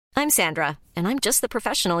I'm Sandra, and I'm just the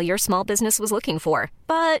professional your small business was looking for.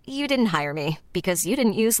 But you didn't hire me because you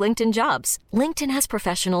didn't use LinkedIn Jobs. LinkedIn has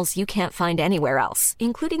professionals you can't find anywhere else,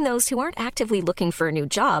 including those who aren't actively looking for a new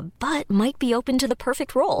job, but might be open to the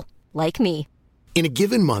perfect role, like me. In a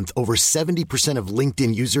given month, over 70% of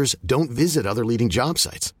LinkedIn users don't visit other leading job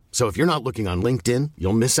sites. So if you're not looking on LinkedIn,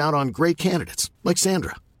 you'll miss out on great candidates like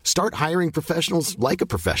Sandra. Start hiring professionals like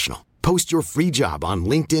a professional. Post your free job on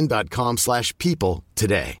linkedin.com/people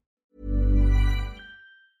today.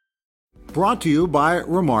 Brought to you by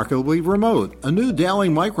Remarkably Remote, a new daily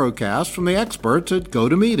microcast from the experts at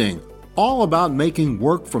GoToMeeting. All about making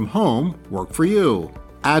work from home work for you.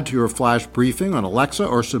 Add to your flash briefing on Alexa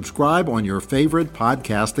or subscribe on your favorite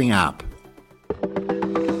podcasting app.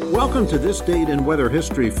 Welcome to This Date in Weather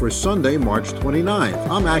History for Sunday, March 29th.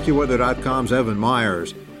 I'm AccuWeather.com's Evan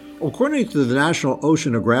Myers. According to the National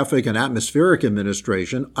Oceanographic and Atmospheric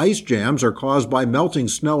Administration, ice jams are caused by melting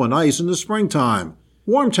snow and ice in the springtime.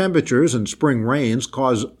 Warm temperatures and spring rains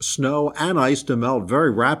cause snow and ice to melt very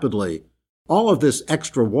rapidly. All of this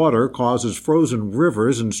extra water causes frozen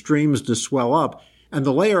rivers and streams to swell up, and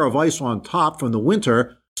the layer of ice on top from the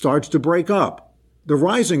winter starts to break up. The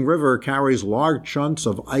rising river carries large chunks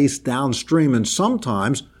of ice downstream, and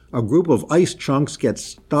sometimes a group of ice chunks gets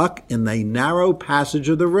stuck in the narrow passage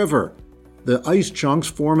of the river. The ice chunks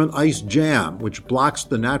form an ice jam, which blocks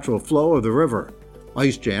the natural flow of the river.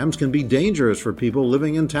 Ice jams can be dangerous for people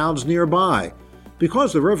living in towns nearby.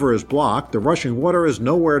 Because the river is blocked, the rushing water has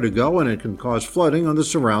nowhere to go, and it can cause flooding on the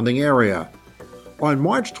surrounding area. On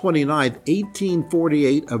March 29,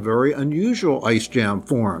 1848, a very unusual ice jam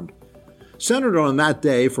formed. Centered on that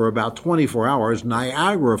day for about 24 hours,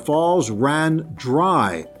 Niagara Falls ran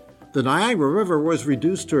dry. The Niagara River was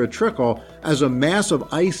reduced to a trickle as a massive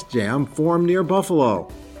ice jam formed near Buffalo.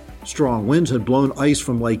 Strong winds had blown ice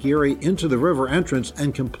from Lake Erie into the river entrance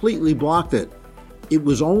and completely blocked it. It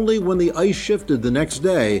was only when the ice shifted the next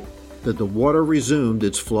day that the water resumed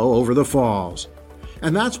its flow over the falls.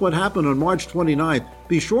 And that's what happened on March 29th.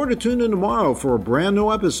 Be sure to tune in tomorrow for a brand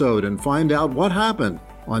new episode and find out what happened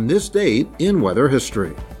on this date in weather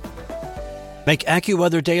history. Make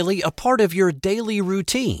AccuWeather Daily a part of your daily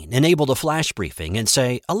routine. Enable the flash briefing and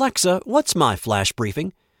say, "Alexa, what's my flash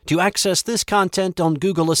briefing?" To access this content on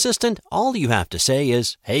Google Assistant, all you have to say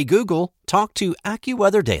is, "Hey Google, talk to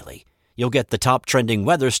AccuWeather Daily." You'll get the top trending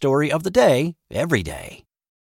weather story of the day every day.